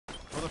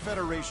For the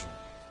Federation.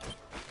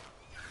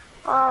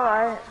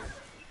 Alright.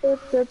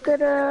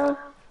 Da-da-da-da.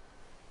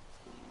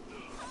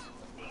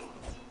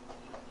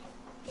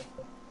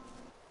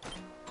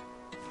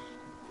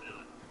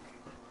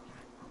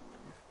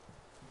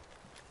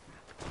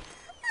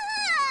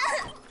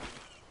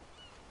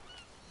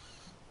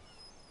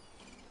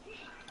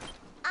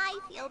 I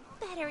feel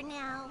better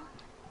now.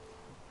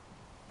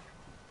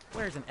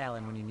 Where's an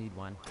Ellen when you need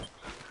one?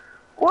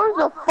 Where's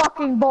the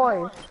fucking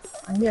boys?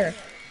 I'm here.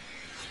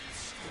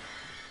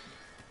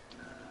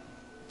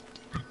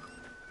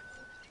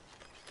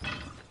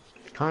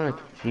 It's kind of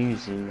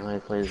confusing how I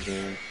play this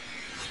game.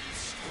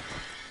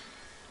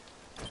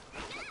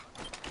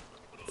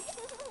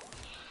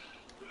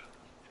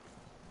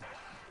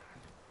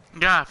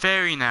 Yeah,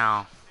 fairy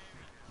now.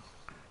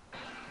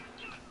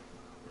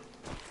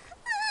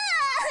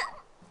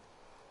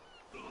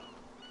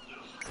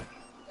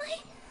 My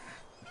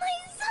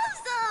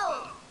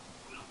Zozo!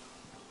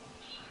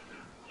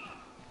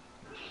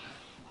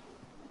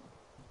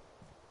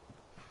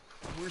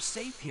 We're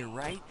safe here,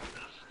 right?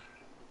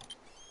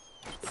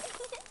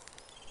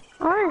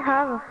 I already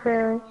have a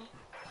fairy.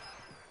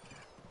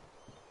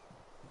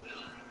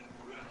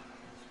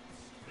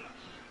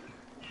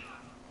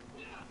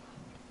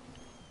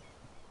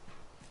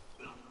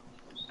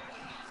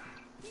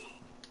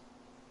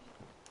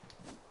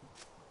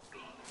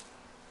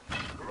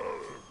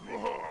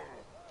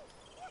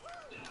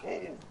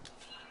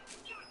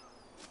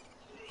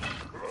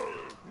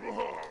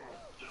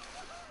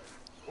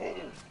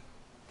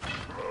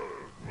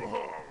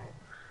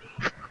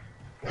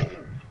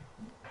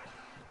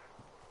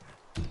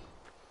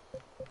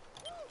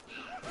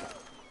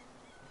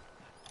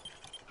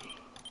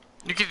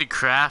 You get to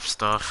craft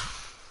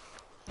stuff.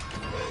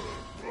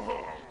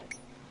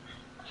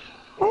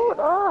 Hold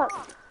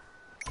up!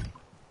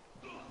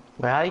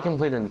 Wait, how do you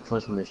complete the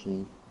first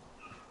mission?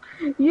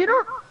 You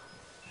don't...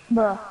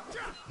 Bruh.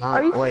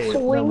 Are you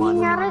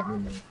swinging at it?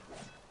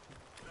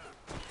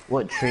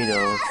 What tree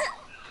though?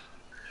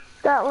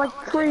 That, like,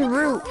 tree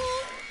root.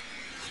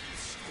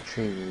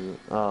 Tree root.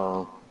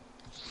 Oh.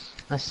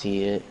 I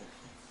see it.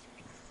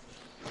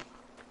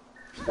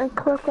 Then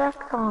click X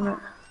on it.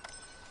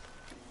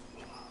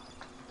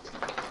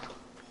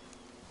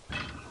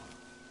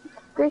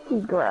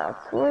 Sticky grass.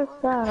 Where's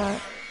that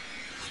at?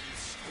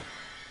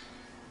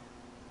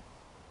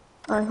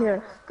 Oh,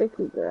 here.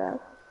 Sticky grass.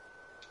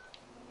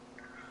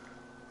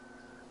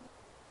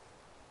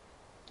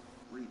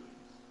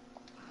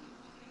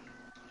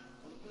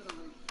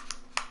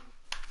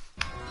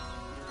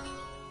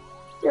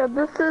 Yeah,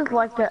 this is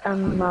like the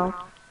MMO.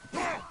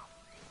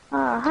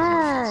 Oh,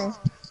 hey!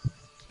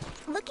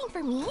 Looking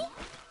for me?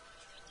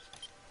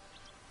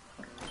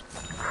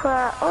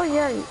 Craft. Oh,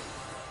 yeah.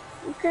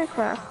 You can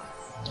craft.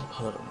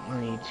 Hold on, I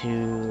need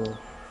to...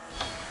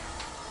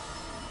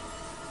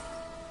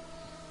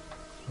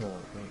 Oh,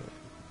 wait.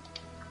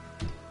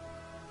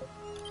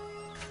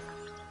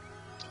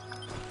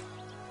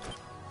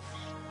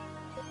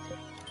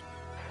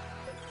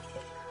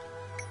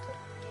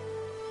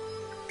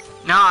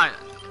 Not.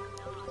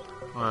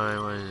 Wait,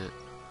 what is it?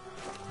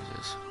 What is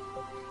this?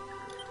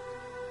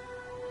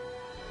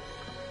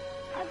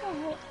 I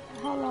don't.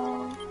 Hello.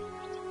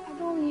 I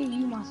don't hear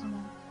you, my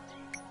son.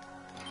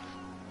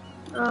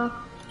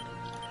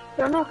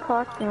 They're not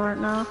talking right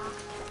now.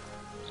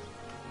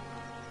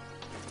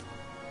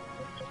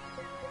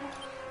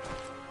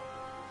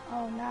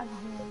 Oh, not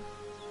here.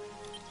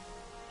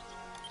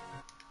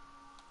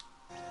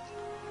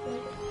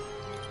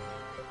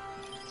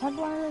 Talk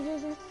about her,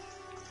 Jason.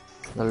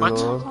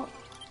 Hello?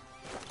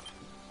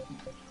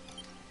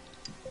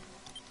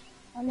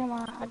 Oh, never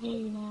mind. I can hear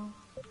you now.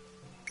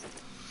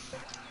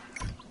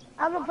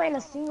 I've been playing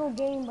a single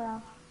game,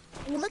 bro.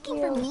 Looking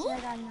for me?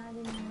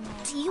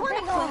 Do you want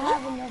to play?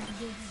 Have enough to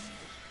do.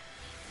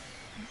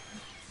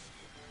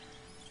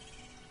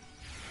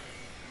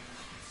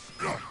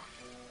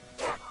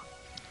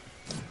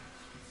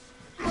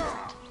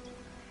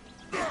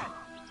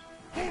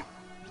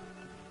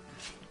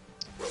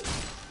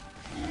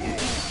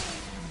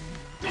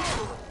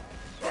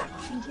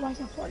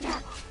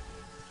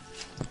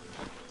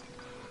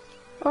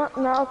 Oh,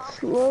 now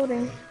it's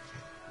loading.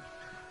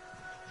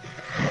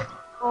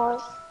 Oh.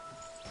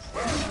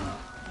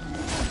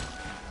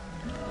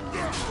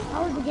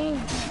 How was the game?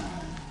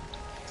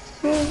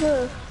 Who's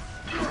this?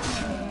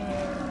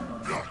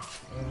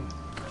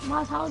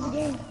 Moss, how was the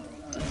game?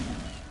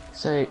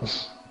 Say...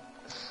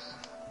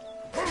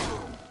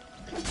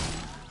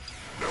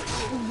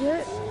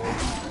 Good?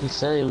 He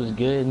said it was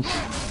good.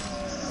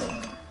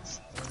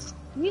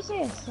 You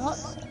say it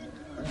sucks?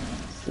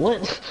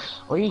 What?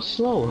 Are you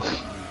slow?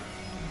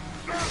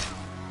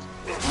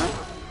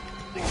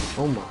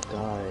 Oh my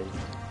god.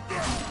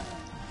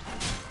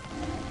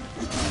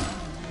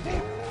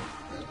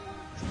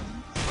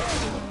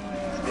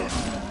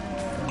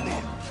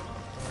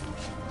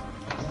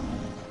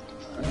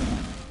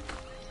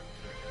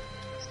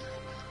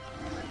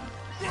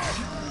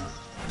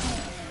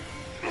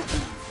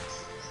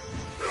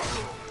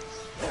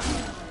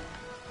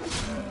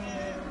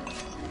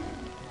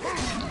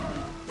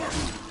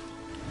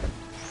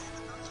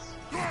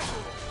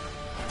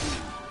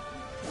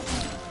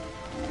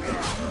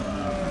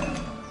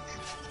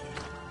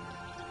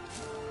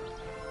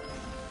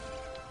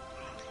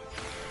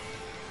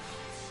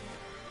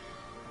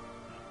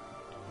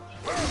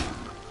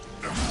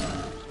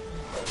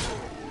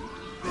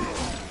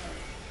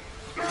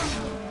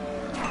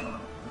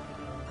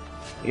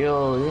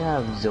 Yo, they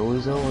have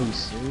Zozo, are you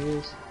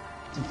serious?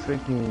 It's a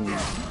freaking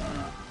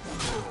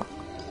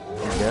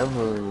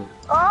devil.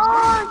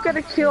 Oh, I'm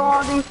gonna kill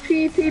all these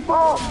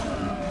people.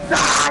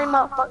 Die,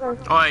 motherfuckers.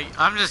 Alright,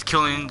 I'm just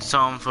killing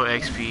some for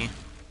XP.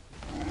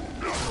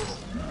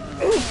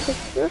 Hey, pick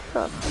this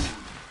up.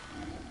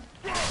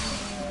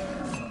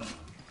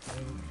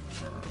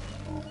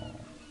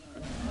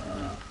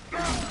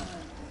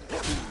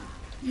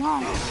 No.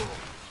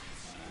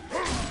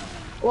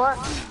 What?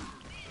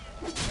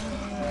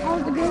 How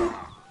was the game?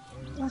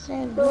 I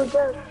said So good.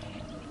 good.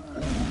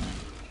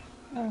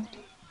 Oh.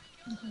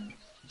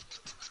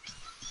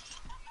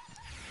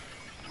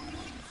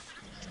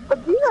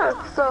 But these are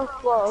so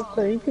slow,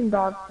 so you can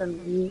dodge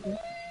them easy.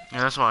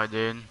 Yeah, that's what I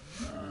did.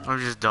 I'm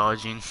just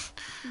dodging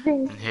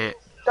Ding, and hit.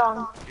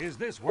 dong, Is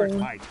this worth ding,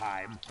 my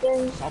time?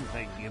 ding,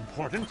 Something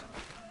important?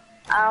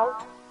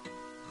 ow.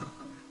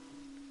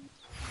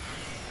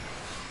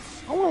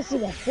 I want to see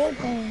that fourth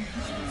thing.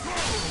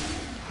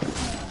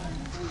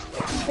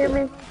 Give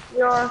me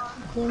your ass.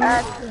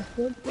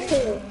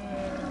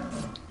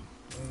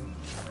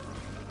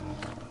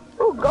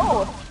 Ooh,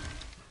 gold.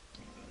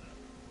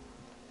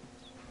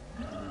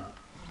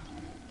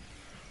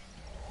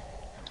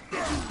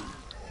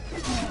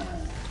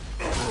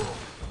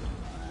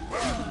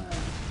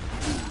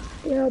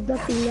 Yo,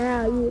 Duffy,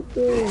 now you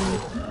good.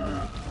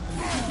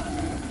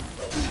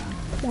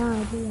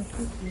 Nah, dude,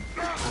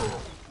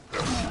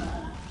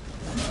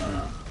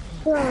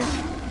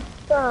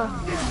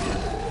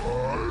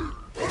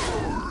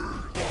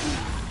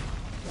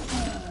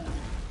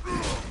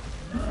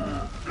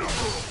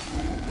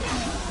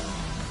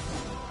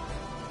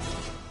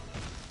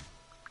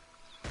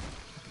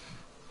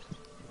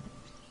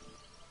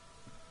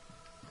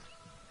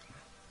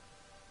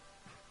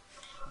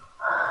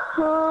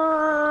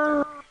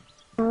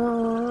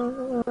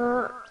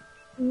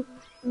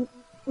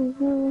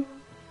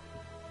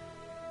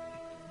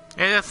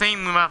 Hey, the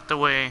thing move out the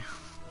way.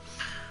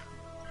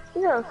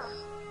 Yes.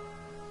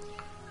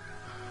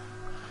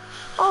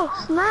 Oh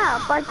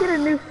snap! I get a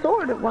new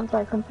sword once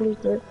I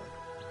complete this.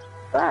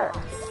 That.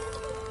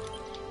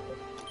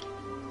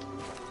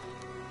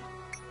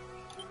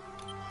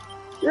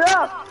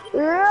 Yeah!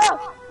 Yeah!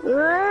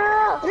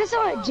 Yeah! That's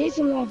all right,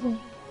 Jason laughing.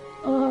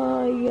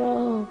 Oh,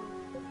 yo.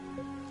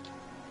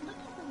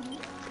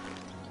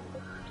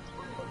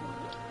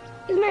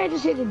 This man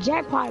just hit the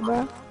jackpot,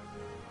 bro.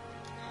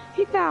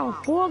 He found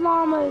 4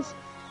 llamas,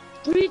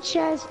 3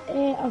 chests,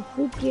 and a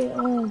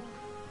freaking,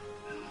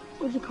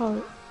 what's it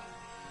called?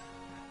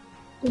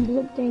 The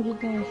blue thingy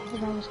things, I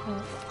forgot what it's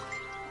called.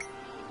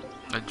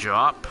 A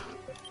drop?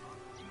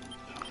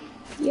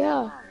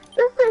 Yeah.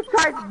 This thing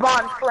tried to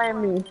body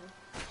slam me.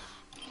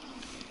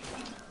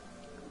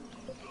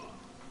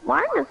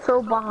 Mine is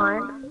so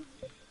behind.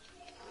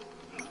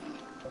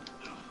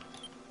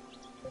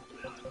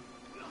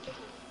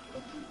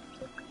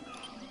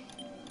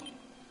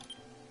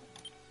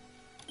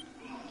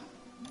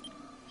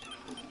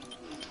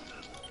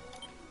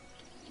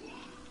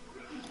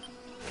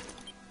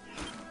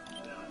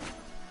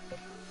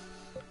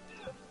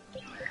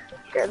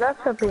 Okay, that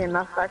should be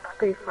enough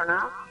XP for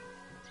now.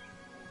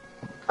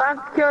 Time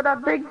to kill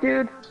that big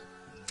dude.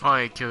 Oh,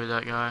 I killed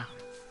that guy.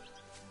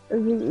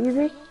 Is he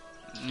easy?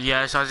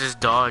 Yes, I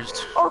just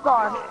dodged. Oh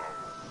god.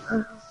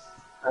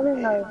 I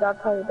didn't know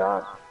that's how you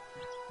dodge.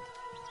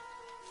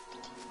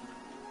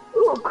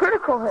 Ooh,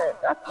 critical hit.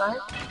 That's nice.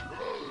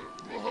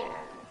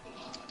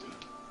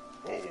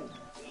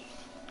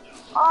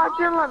 Oh, it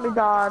didn't let me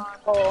dodge.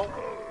 Oh.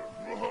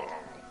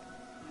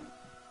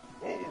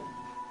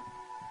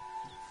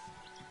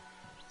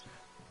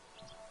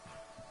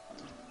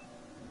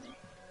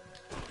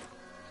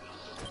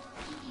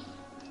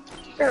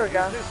 There we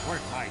go. Is this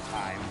worth my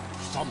time?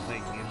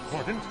 Something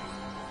important?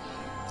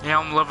 Yeah,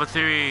 I'm level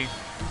 3. Wait,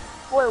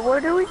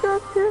 where do we go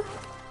to?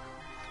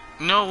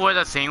 You know where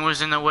the thing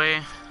was in the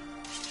way?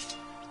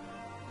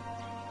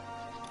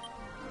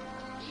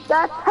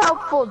 That's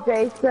helpful,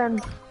 Jason.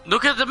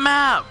 Look at the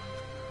map!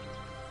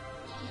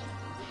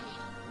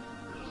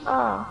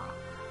 Oh.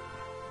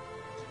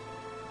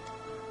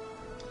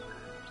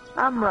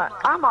 I'm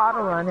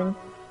auto running.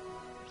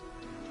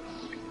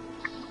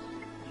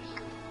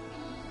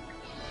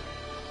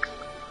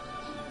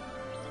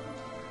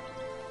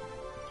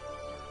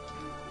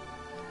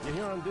 You're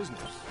here on business.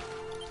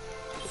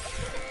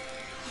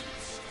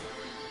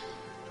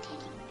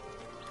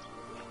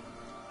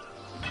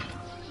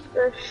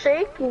 They're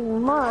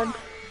shaking mud.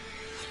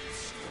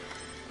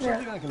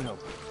 Something I can help.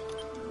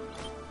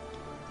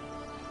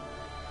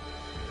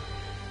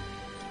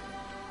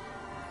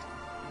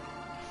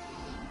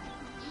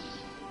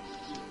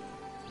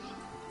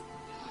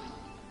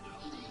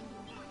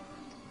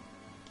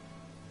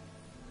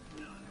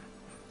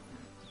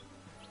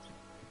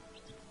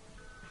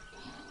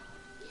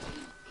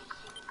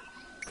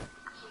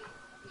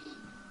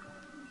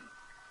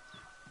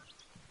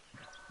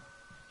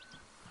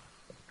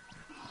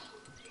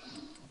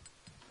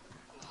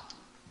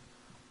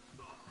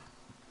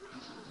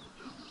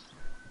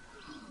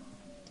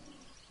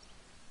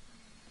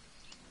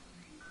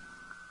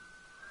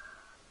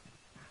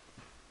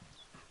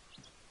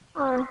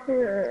 I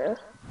hear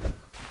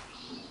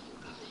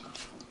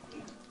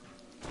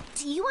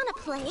Do you want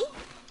to play?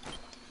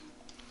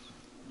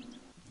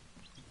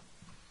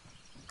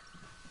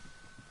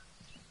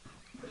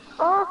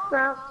 Oh,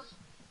 snap.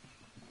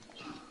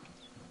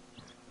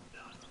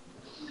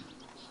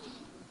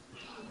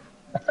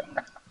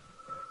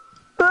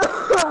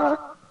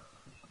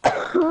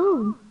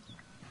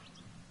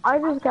 I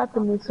just got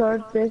the new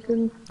sword,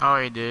 Jason. Oh,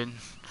 he did.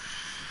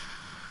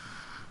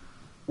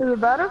 Is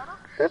it better?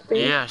 Should be.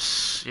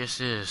 Yes, yes,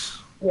 it is.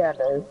 Yeah, it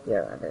is.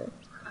 Yeah, it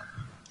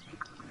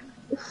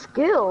is.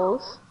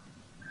 Skills.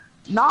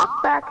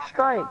 Knockback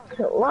strike.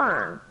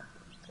 Learn.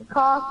 It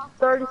costs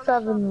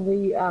 37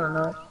 V. I don't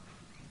know.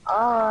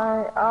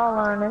 Alright, I'll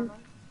learn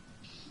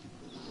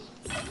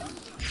it.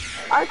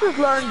 I just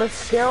learned the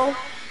skill.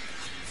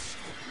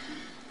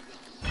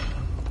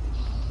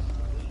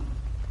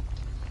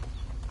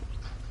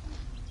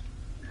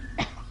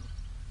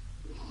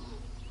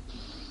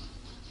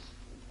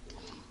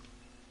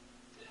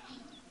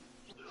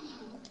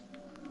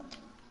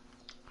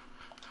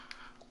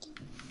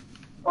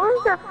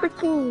 Where's that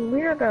freaking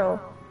weirdo?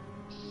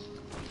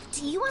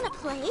 Do you want to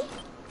play?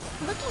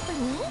 Looking for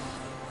me?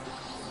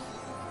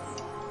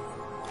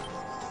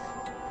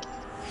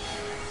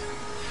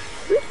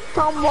 This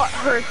somewhat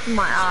hurts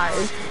my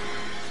eyes.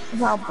 With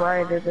how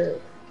bright it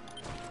is.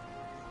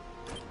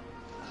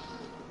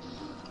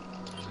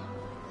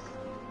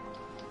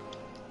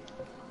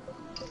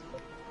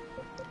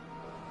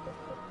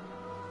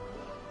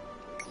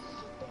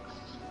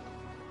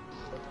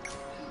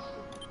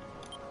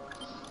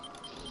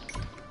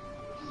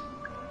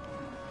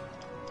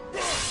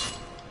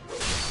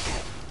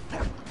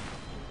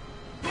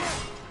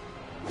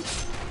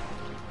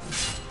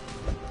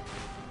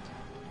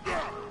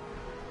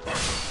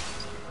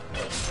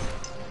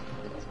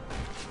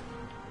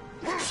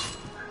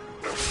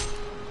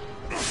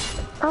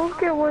 I don't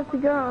get where to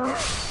go.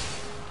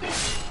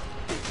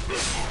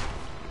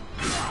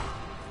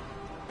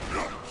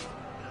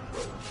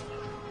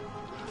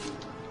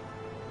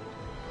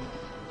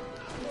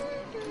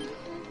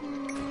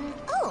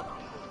 Oh,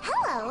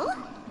 hello.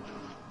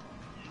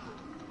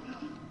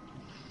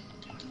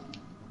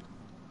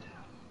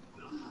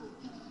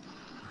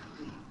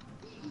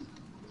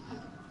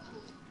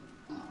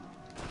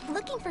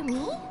 Looking for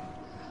me?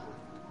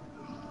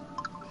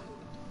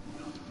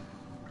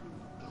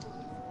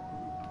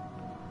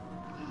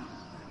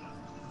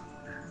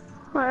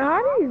 Wait,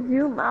 how do you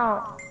zoom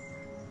out?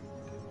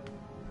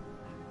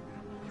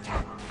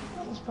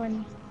 That was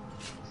funny.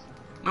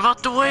 Move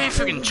out the way,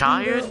 freaking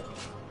child.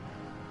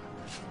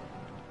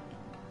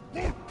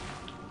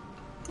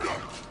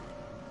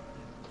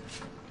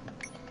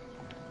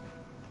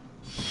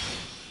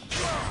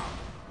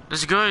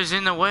 This girl is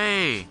in the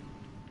way.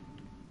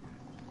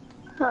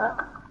 Huh,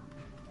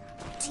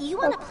 Do you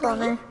want to that's play?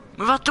 funny.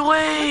 Move out the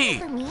way.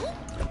 For me?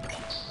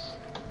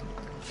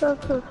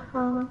 That's just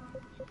funny.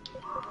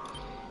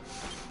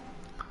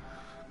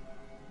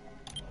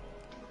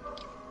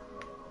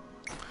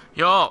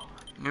 Yo,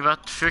 move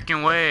out the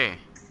freaking way.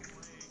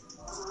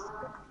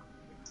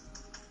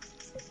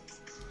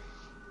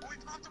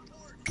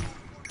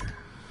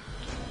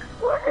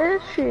 Where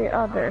is she?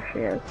 Oh, there she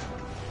is.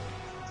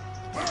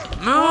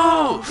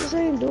 Move! This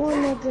ain't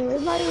doing nothing.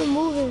 It's not even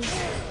moving.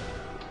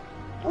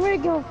 I'm ready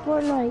to go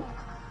Fortnite.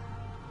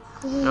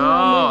 This is No,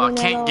 not I moving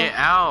at can't all. get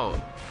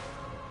out.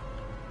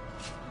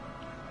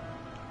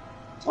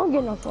 Don't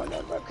get no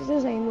Fortnite, bro, because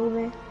this ain't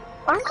moving.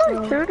 I'm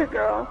going So- through the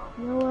girl.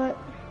 You know what?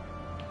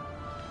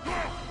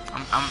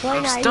 I'm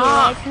Fortnite,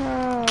 stuck. here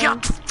I Get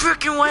out the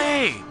freaking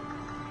way.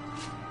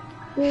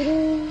 come. It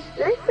is.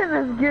 Jason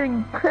is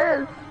getting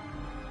pissed.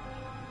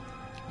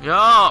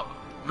 Yo,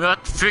 move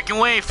out the freaking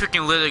way,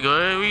 freaking little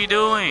girl. What are you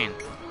doing?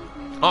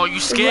 Oh, you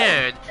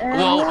scared?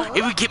 Well,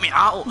 it would get me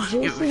out.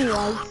 Jason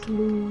likes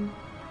me.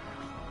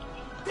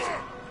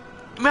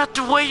 Move out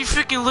the way, you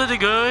freaking little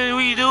girl.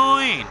 What are you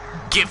doing?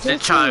 Gifted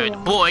Jason child.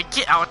 likes- Boy,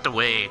 get out the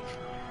way.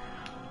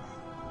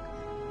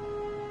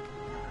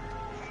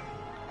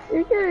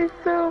 You're getting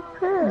so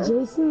pissed.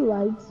 Jason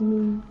likes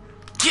me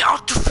Get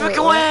out the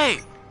freaking way.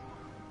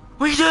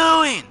 What are you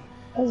doing?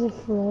 as a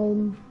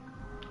friend.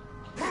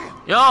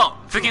 Yo,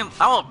 freaking,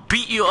 I will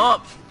beat you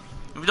up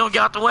if you don't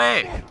get out the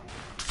way.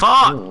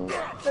 Fuck!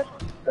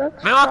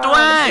 That's Move out the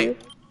way!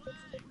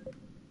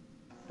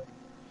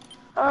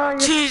 Oh, you're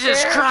Jesus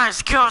scared?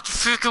 Christ, get out the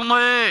freaking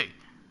way!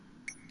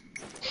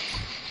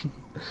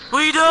 What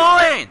are you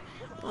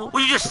doing? Were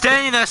you just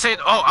standing there saying,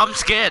 oh, I'm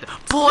scared?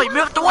 Boy, move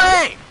out the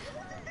way!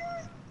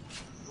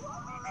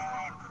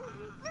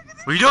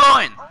 What are you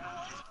doing?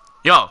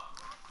 Yo,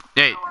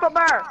 hey, Come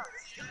here.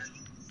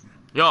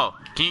 yo,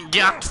 can you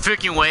get out the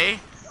freaking way?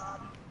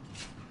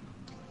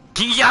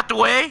 Can you get out the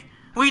way?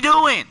 What are you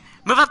doing?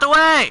 Move out the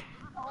way!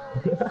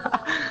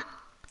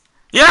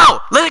 Yo,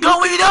 let it go,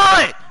 what are you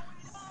doing?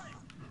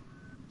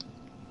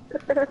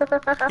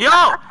 Yo,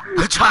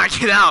 I'm trying to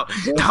get out.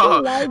 No,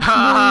 likes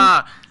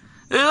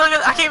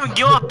look, I can't even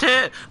go up to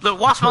it. Look,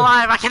 watch my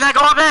life. I cannot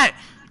go up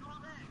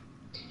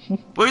it.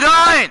 What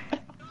are you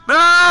doing?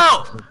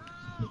 No!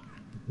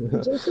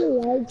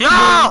 Jason likes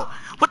Yo!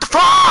 What the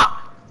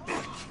fuck?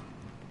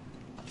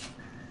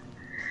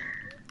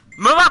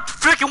 Move out the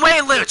freaking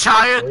way, little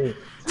child!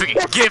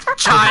 Freaking gift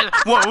child!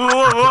 Whoa,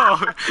 whoa,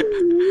 whoa!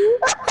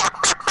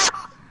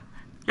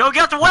 Yo,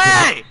 get out the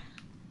way!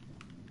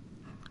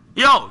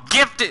 Yo,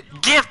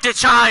 gifted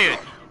child!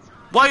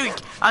 Why you?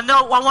 I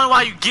wonder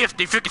why you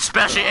gifted, freaking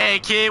special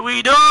ed kid. What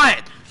you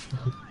doing?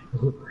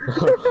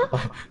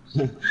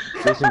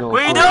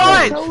 What you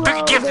doing?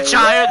 Freaking gifted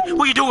child!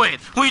 What you doing?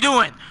 What you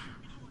doing?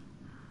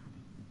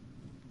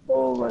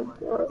 Oh my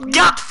god.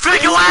 Get out the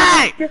freaking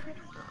way!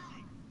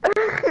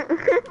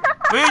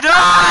 What you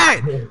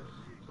doing?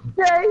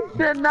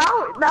 Jason,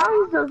 now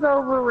he's just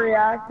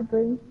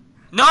overreacting.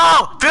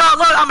 No! Phil,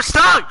 look, I'm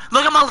stuck!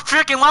 Look at my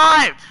freaking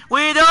life!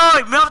 What are you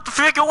doing? Move out the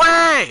freaking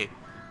way!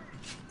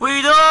 What are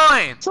you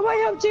doing?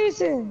 Somebody help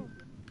Jason!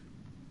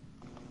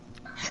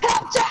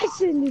 Help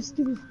Jason, you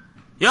stupid.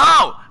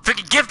 Yo!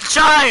 Freaking gift the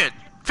child!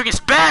 Freaking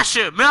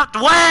special! Move out the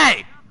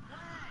way!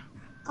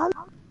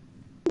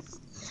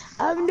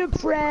 I'm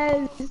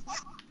depressed.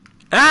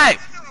 Hey!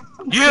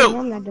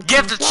 You!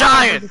 Gift the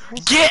child!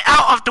 Get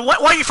out of the way!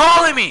 Why are you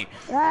following me?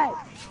 Right.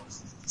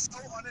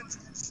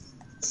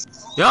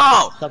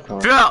 Yo!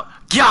 Phil!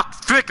 Get out the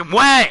freaking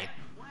way!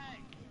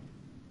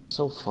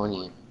 So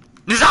funny.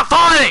 This is not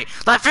funny!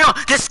 Like Phil,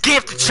 just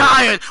gift the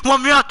child!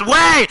 Want me out the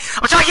way!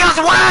 I'm trying to get out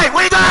the way!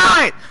 What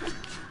are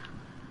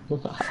you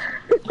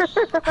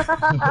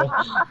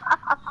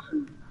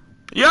doing?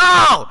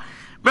 Yo!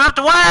 Move out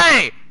the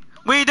way!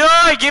 What are you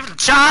doing? Give the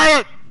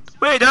child!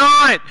 What are you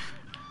doing?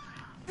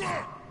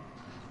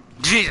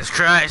 Jesus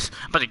Christ!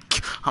 I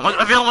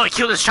really want to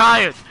kill this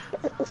child!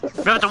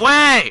 Move out the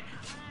way!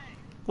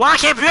 Why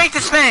can't I break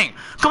this thing?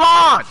 Come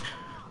on!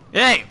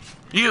 Hey,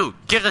 you,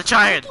 give the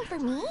child. Looking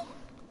for me?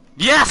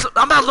 Yes,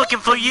 I'm not looking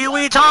for you. What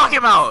are you talking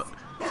about?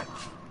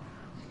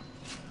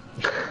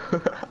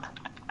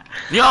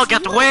 Yo,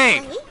 get the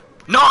way!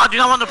 No, I do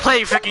not want to play,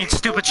 you freaking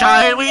stupid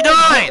child. What are you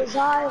doing?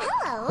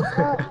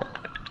 Hello.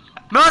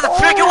 Move the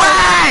freaking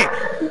way!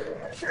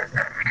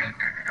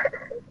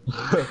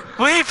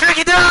 What are you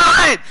freaking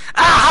doing?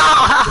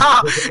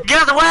 Ow! Get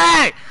out of the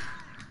way!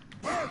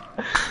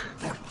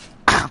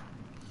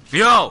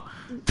 Yo,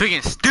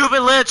 freaking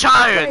stupid little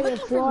child!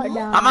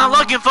 I'm not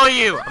looking for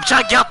you! I'm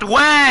trying to get out the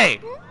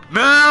way!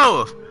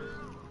 Move!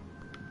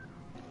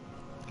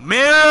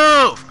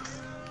 Move!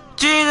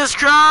 Jesus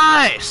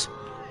Christ!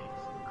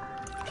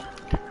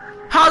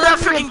 How's that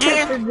freaking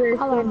get in?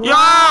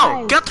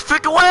 Yo! Get the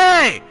freaking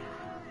way!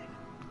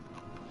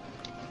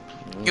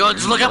 Yo,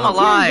 just look at my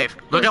live.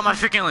 Look at my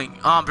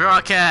freaking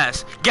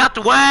broadcast. Get out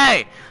the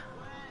way!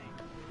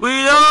 What are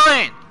you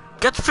doing?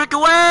 Get the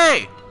freaking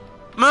way!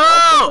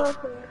 Move!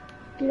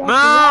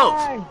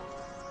 Move!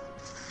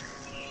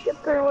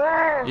 Get the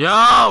way!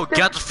 Yo,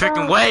 get the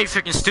freaking way,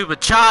 freaking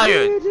stupid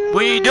child!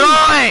 What are you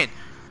doing?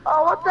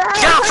 Oh, what the heck?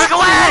 Get out the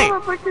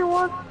freaking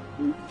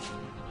way!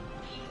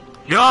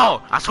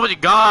 Yo, I swear to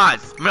God,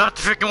 move out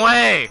the freaking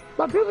way!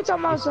 But people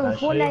talking about some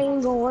Fortnite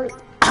ain't gonna work.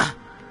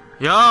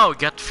 Yo,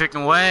 get the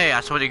freaking way,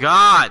 I swear to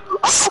God!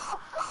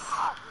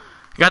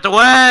 Get out the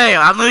way!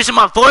 I'm losing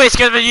my voice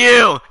because of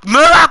you!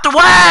 Move out the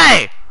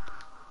way!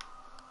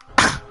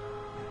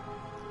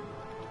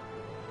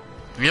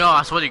 Yo,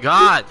 I swear to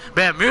God!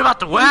 Man, move out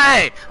the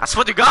way! I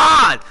swear to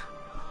God!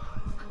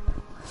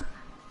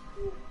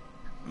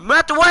 Move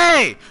out the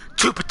way!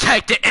 To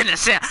protect the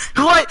innocent!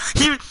 What?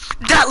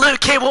 That little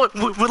kid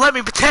would let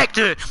me protect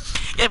her!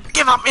 If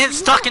I'm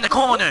stuck in the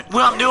corner,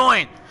 what I'm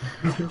doing?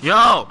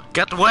 Yo,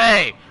 get the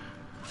way!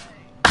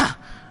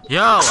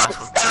 Yo,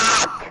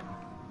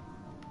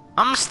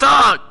 I'm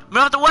stuck!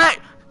 Move out the way!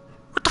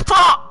 What the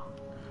fuck?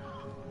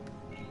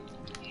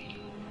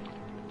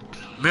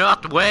 Move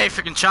out the way,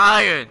 freaking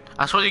child!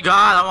 I swear to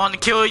God, I want to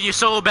kill you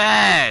so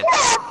bad!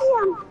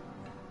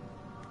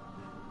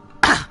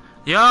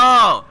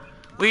 Yo!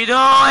 What you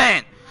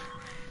doing?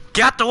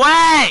 Get out the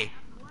way!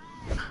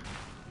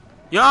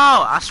 Yo,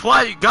 I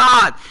swear to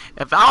God,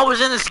 if I was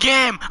in this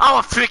game, I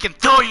would freaking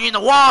throw you in the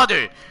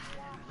water!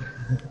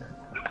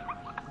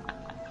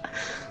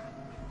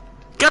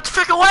 Get the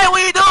freaking way,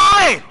 what are you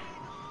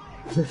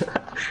doing?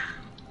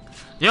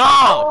 Yo!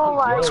 Oh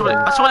my I swear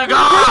God. to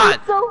God!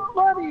 This is so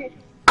funny!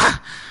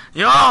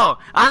 Yo,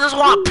 I just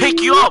want to pick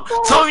you up,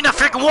 throw you in the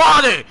freaking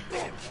water!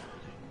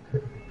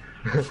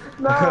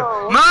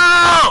 No!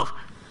 Move!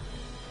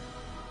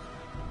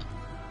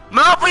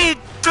 Move, what are you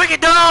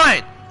freaking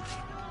doing?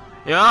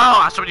 Yo,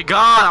 I swear to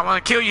God, I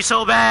want to kill you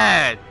so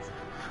bad.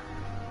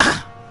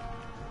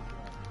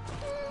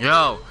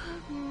 Yo.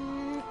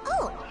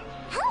 Oh,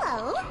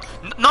 hello.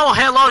 No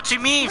hello to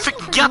me,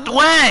 freaking get the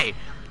way!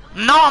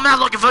 No, I'm not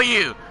looking for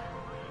you!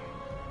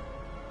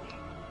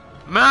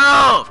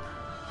 Move! I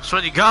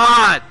swear to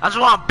God, I just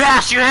want to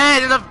bash your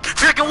head in the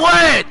freaking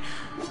wood!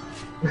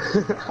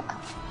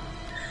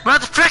 Move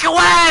out the freaking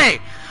way!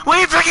 What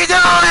are you freaking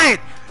doing?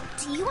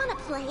 Do you want to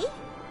play?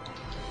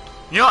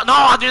 No,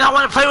 I do not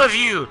want to play with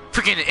you!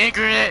 Freaking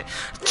ignorant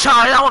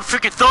child, I want to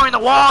freaking throw you in the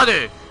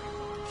water!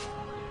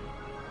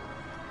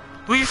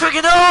 What are you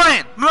freaking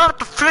doing? Move out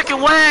the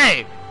freaking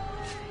way!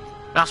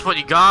 That's what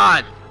you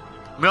got.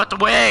 Move out the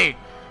way.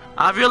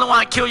 I really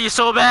want to kill you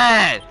so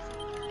bad.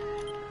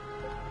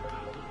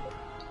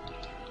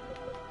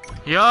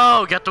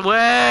 Yo, get the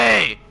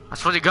way.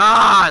 That's what you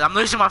got. I'm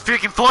losing my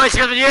freaking voice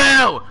because of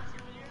you.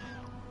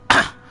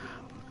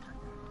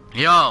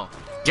 Yo,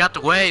 get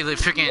the way, you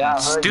freaking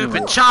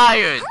stupid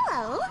child.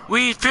 Hello. What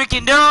you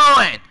freaking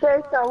doing?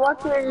 Jason,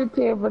 what's your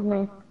YouTube with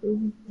me?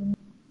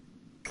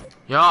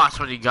 Yo, that's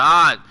what you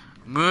got.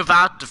 Move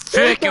out the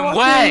freaking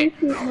way.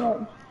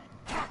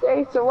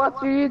 Jason,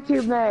 what's your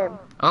YouTube name?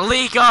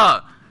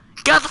 Alika,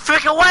 get the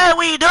freaking way.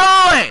 What are you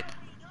doing?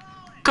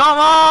 Come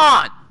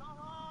on.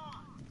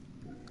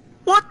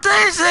 What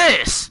is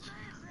this?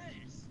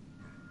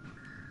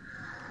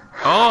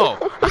 Oh,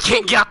 I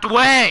can't get out the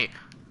way.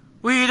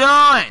 What are you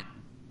doing?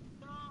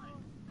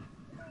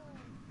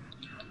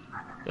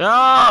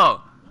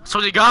 Yo, that's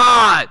what you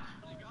got.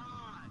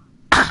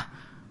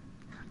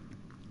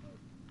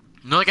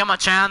 Look at my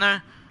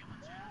channel.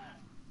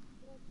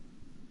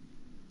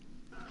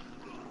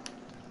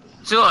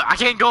 See, look, I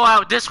can't go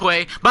out this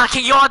way, but I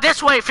can go out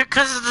this way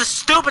because of the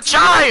stupid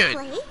child.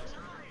 Play?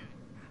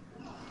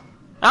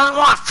 I don't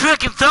want to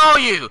freaking throw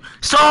you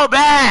so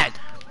bad.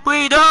 What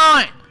are you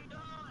doing?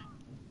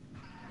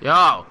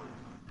 Yo,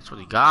 that's what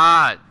he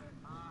got.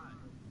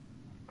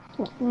 I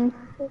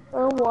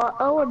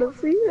want to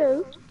see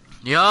this.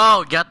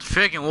 Yo, get the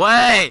freaking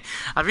way.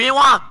 I really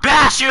want to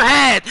bash your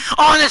head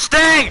on this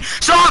thing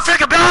so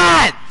freaking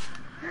bad.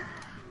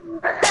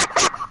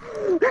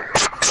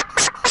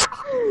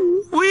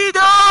 What are you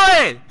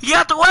doing? You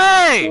got the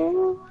way.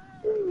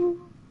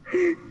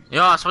 Yo,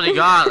 that's what he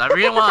got. I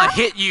really want to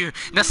hit you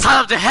in the side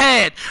of the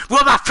head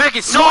with my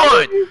freaking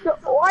sword.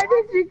 Why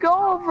did you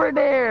go over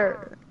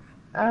there?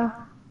 Oh,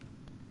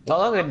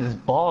 look at this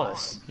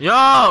boss.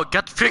 Yo,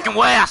 get the freaking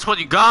way. That's what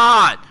you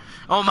got.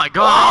 Oh my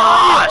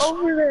gosh.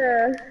 Over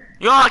there.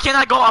 Yo, I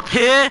cannot go up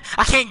here.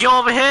 I can't go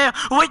over here.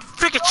 Wait,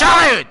 freaking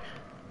child.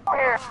 Oh,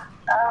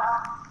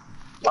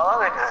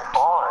 look at this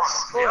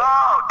boss. Yo,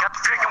 get the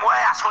freaking way.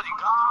 That's what you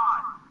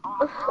got.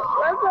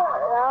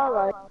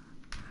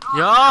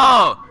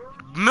 Yo,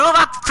 move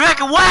out the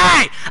freaking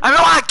way. I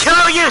don't want to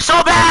kill you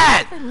so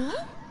bad. For me?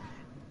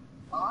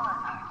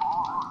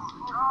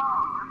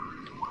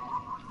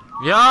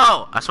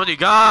 Yo, that's what you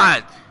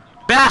got.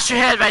 Bash your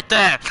head right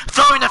there.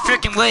 Throw in the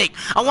freaking lake.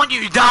 I want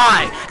you to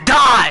die.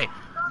 Die.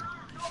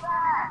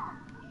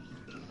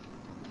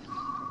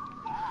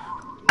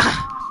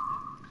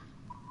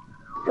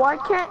 Why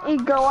can't he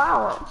go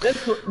out?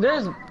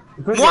 There's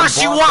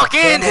Once you walk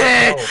in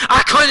here,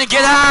 I couldn't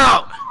get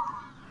out.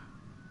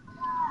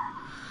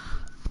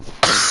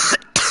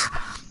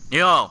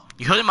 Yo,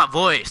 you heard my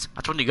voice.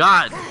 That's what you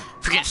got.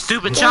 Freaking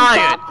stupid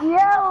child. Stop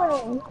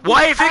yelling.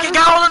 Why you freaking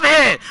got over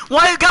here?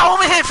 Why you got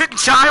over here,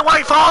 freaking child? Why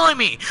you following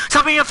me?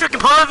 Stop being a freaking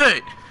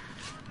pervert.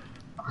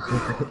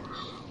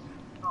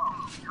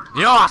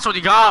 Yo, that's what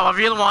you got. I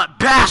really want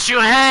to bash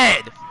your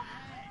head.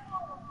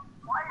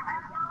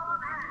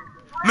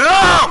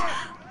 Move!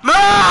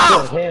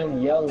 Move!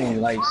 him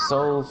yelling like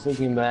so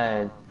freaking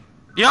bad.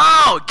 Yo,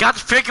 got the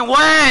freaking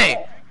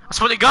way. That's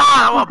what you got.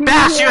 I want to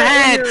bash your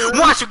head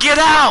once you get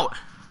out.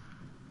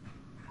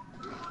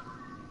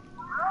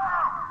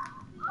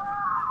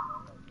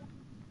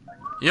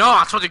 Yo,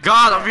 that's what you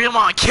got. I really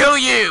want to kill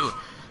you.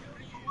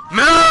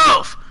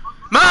 Move!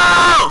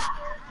 Move!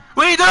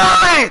 What are you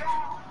doing?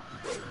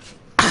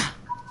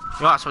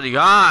 Yo, that's what you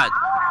got.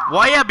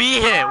 Why you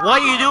be here?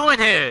 What are you doing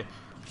here?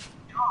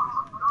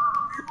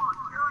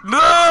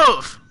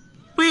 Move!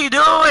 What are you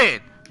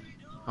doing?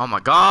 Oh my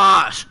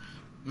gosh.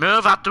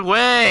 Move out the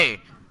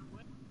way.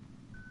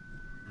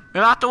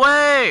 Move out the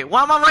way.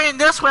 Why am I running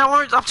this way?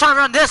 I'm trying to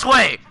run this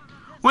way.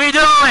 What are you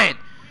doing?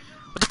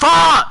 What the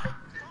fuck?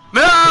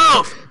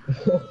 Move!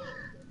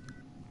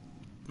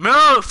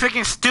 Move,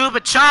 freaking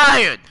stupid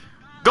child!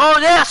 Go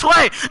this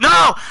way!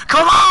 No!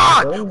 Come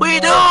on! What are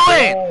you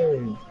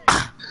doing?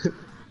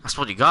 That's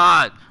what you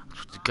got.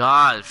 That's what you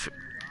got.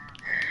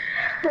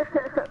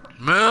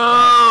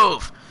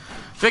 Move!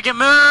 Freaking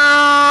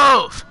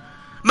move!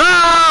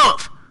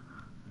 Move!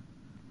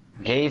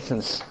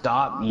 Jason,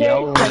 stop Jason,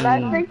 yelling.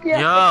 I think you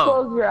have Yo. to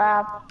close your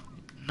app.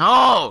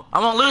 No!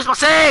 I'm gonna lose my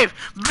save!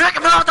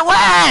 Freaking move out the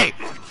way!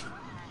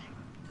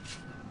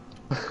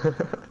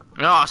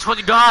 No, that's what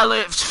you got,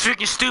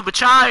 freaking stupid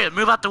child.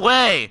 Move out the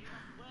way.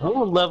 I'm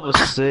on level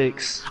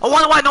 6. I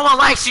wonder why no one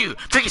likes you,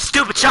 freaking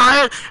stupid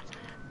child.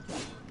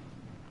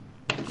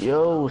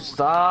 Yo,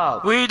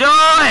 stop. What are you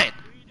doing?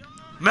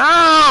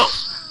 No!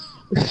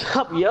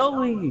 Stop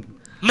yelling.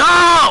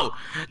 No!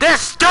 That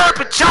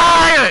stupid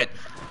child!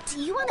 Do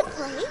you want to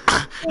play?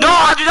 No,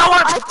 I do not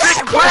want to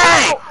freaking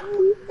play!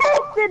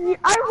 Listen,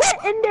 I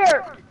went in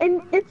there,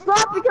 and it's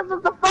not because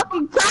of the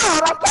fucking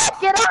child. I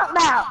can't get out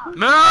now.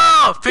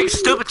 No! Freaking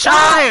stupid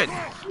child!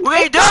 What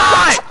are you doing?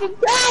 Fucking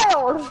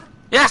child.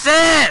 Yes,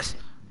 it is!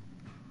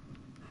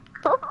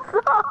 I'm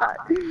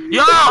not.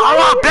 Yo, I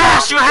want to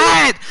bash your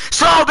head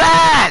so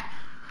bad!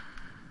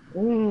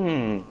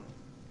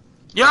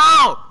 Yo,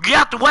 get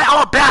out the way! I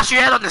want to bash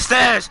your head on the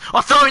stairs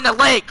or throw you in the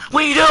lake.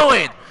 What are you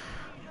doing?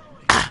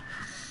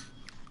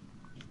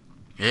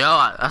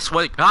 Yeah, that's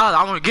what. God,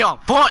 I'm gonna get on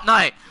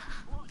Fortnite.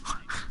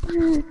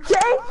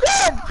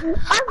 Jason!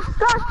 I'm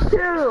stuck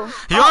too!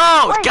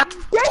 Yo, Wait, get.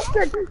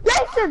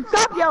 Jason,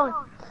 stop yelling!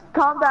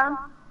 Calm down.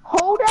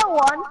 Hold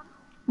L1,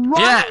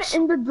 run Yes.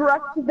 in the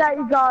direction that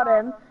you got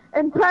in,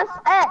 and press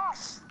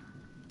X.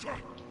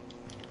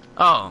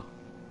 Oh.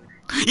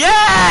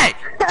 Yay!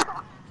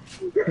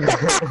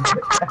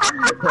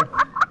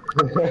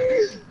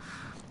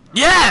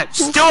 Yeah,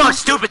 still a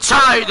stupid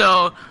child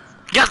though.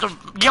 Get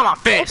on my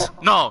face.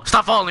 No,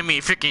 stop following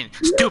me, freaking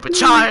stupid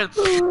child.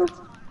 Look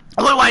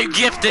why you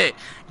gifted.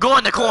 Go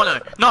in the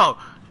corner. No,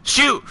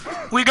 shoot.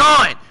 We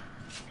going.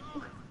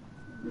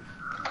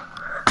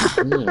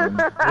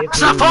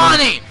 Stop following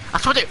me. I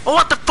swear to. Oh,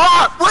 what the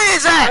fuck? What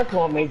is that? That's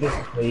what made this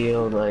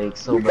feel like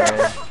so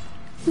bad.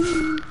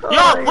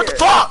 Yo, what the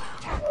fuck?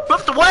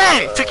 Move the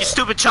way, freaking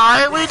stupid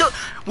child. What are you doing?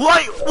 What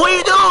are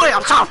you doing?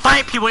 I'm trying to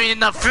fight people in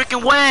the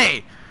freaking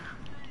way.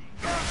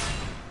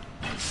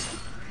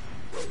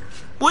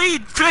 What are you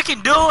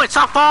freaking doing?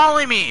 Stop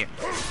following me.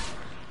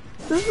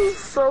 This is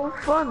so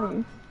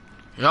funny.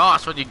 Yo,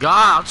 that's what you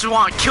got. I just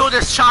want to kill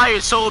this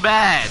child so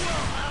bad.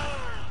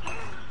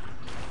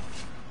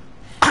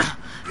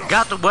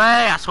 Got the way.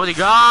 That's what he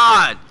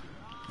got.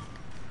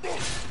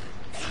 That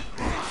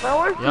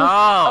was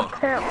Yo.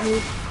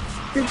 apparently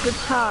stupid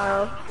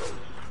child.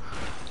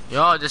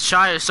 Yo, this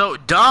child is so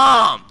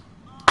dumb.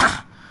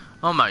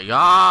 Oh my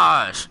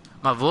gosh.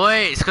 My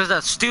voice, because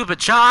that stupid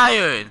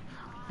child.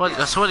 What?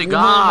 That's what he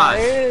got.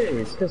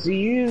 It's because of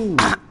you.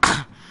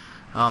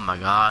 Oh my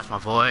gosh, my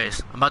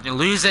voice. I'm about to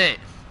lose it.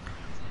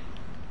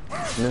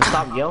 Then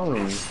stop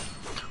yelling.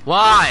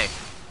 Why?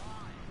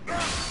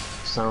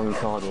 Sound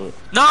retarded.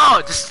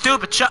 No, the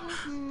stupid child.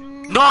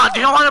 No, I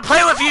do not want to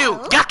play with you.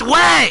 Get the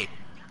way.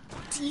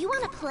 Do you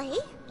want to play?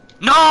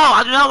 No,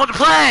 I do not want to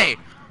play.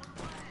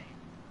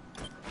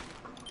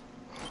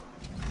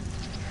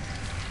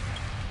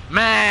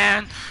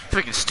 Man,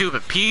 freaking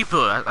stupid people.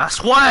 I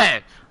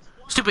swear.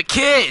 Stupid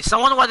kids. I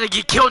wonder why they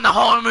get killed in the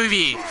horror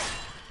movie.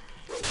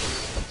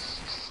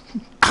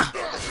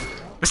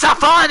 It's not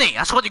funny.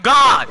 I swear to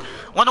God.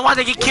 Wonder why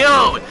they get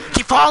killed.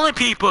 Keep following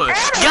people.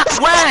 Get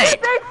the way.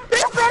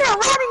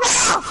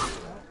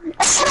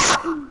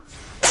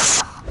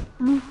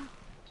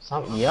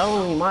 Stop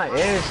yelling. My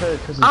ears hurt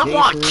because of I Jason.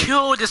 want to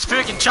kill this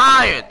freaking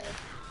child.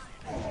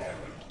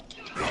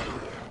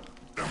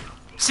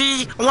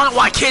 See, I wonder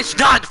why kids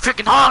die in the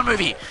freaking horror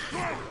movie.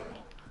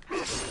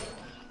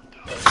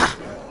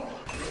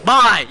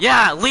 Bye.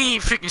 Yeah,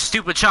 leave, freaking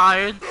stupid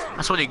child.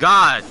 That's what he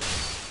got.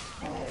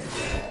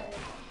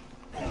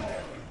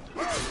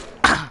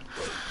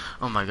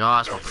 Oh my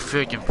gosh, my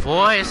freaking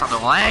voice. I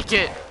don't like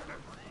it.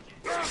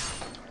 I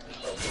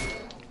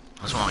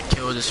just want to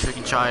kill this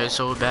freaking child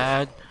so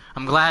bad.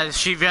 I'm glad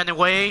she ran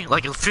away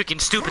like a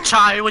freaking stupid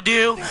child would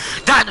do.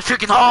 Die in the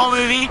freaking horror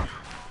movie.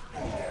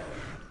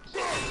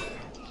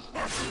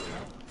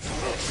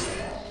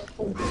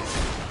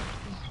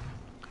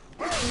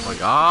 Oh my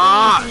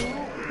gosh.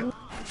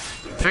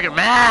 Freaking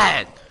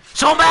mad.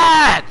 So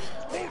mad.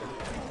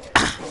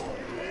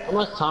 How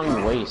much time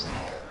you waste?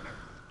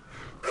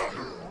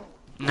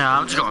 No,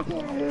 I'm just going.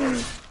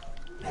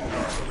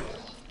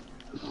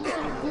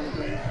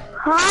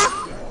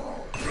 Huh?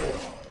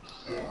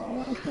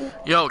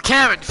 Yo,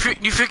 Karen,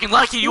 you freaking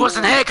lucky you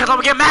wasn't here because I'm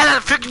gonna get mad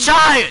at the freaking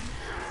child.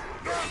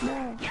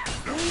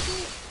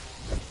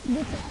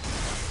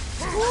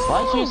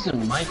 Why is Jason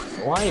mic?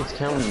 Why is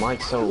Cameron's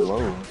mic so low?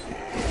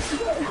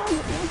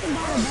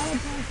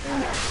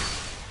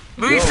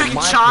 Move, you Yo, freaking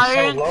mic is so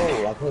child.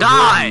 low, I can't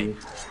Die. hear you.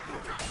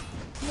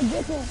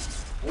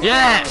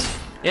 Yes.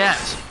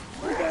 Yes.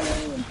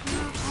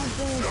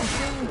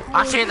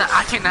 I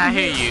cannot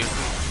hear you.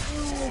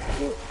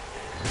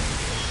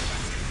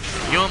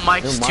 Your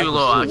mic is too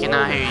low. I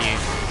cannot hear you.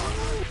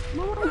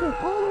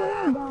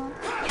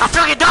 I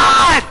freaking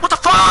died! What the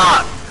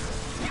fuck?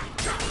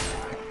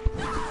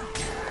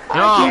 Yo.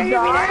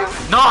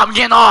 No, I'm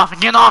getting off. I'm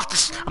getting off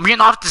this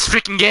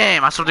freaking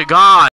game. I swear to God.